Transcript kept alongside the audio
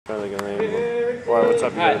Are they gonna name them? Why, what's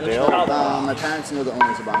up, you got a deal? My parents know the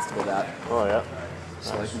owners of Barnstable that. Oh, yeah.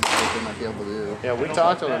 So I can see what they might be able to do. Yeah, we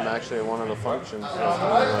talked to them actually at one of the functions.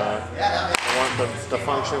 The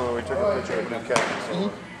function where we took a picture of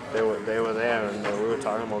Duquette. They were there, and we were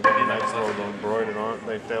talking about getting nice logo embroidered on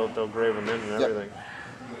it. They'll grave them in and everything.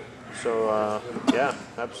 So yeah,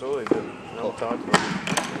 absolutely. We'll talk to them.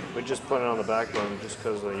 We just put it on the back burner just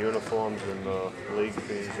because the uniforms and the league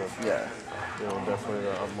fees are, definitely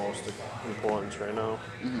the utmost importance right now.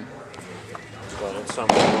 But it's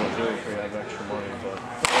something we want to do if we have extra money. But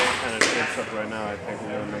the way it kind of shapes up right now, I think we're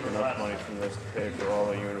going to make enough money from this to pay for all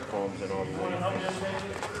the uniforms and all the league fees.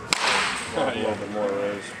 A little bit more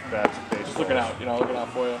raise, bats, baseball. Just looking out, looking out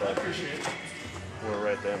for you. We're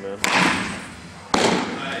right there, man.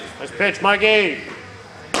 Nice pitch, Mikey!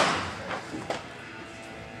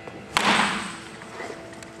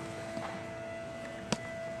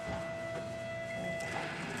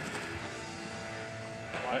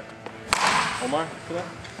 What? Omar for that?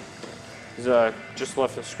 He's just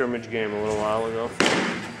left the scrimmage game a little while ago.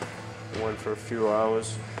 Went for a few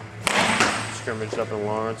hours. Scrimmaged up in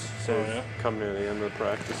Lawrence. So come near the end of the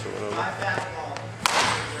practice or whatever.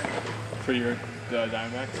 For your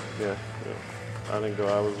Diamondbacks? Yeah. I think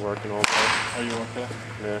I was working all day. Oh, you work there?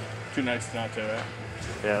 Yeah. 2 nights not to, right?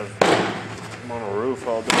 Yeah. I'm on a roof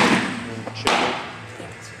all day. In Chimney.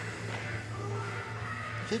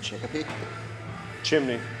 Is it Chicopee?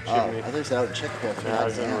 Chimney. Oh, I think it's out in Chicopee. Yeah, I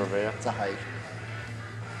was in Revere. It's a hike.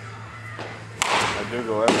 I do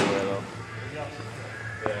go everywhere though.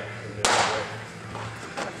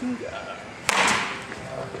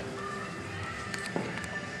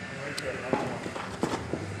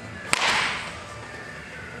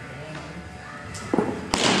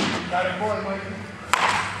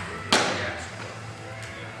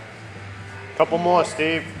 Couple more,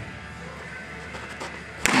 Steve.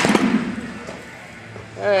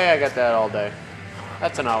 Hey, I got that all day.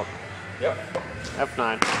 That's an out. Yep.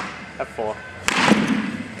 F9. F4.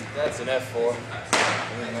 That's an F4.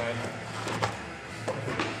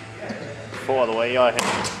 4 the way you're hitting.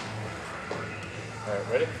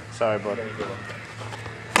 Alright, ready? Sorry, bud.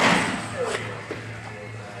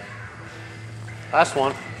 Last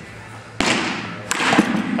one.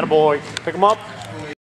 Attaboy. Pick him up.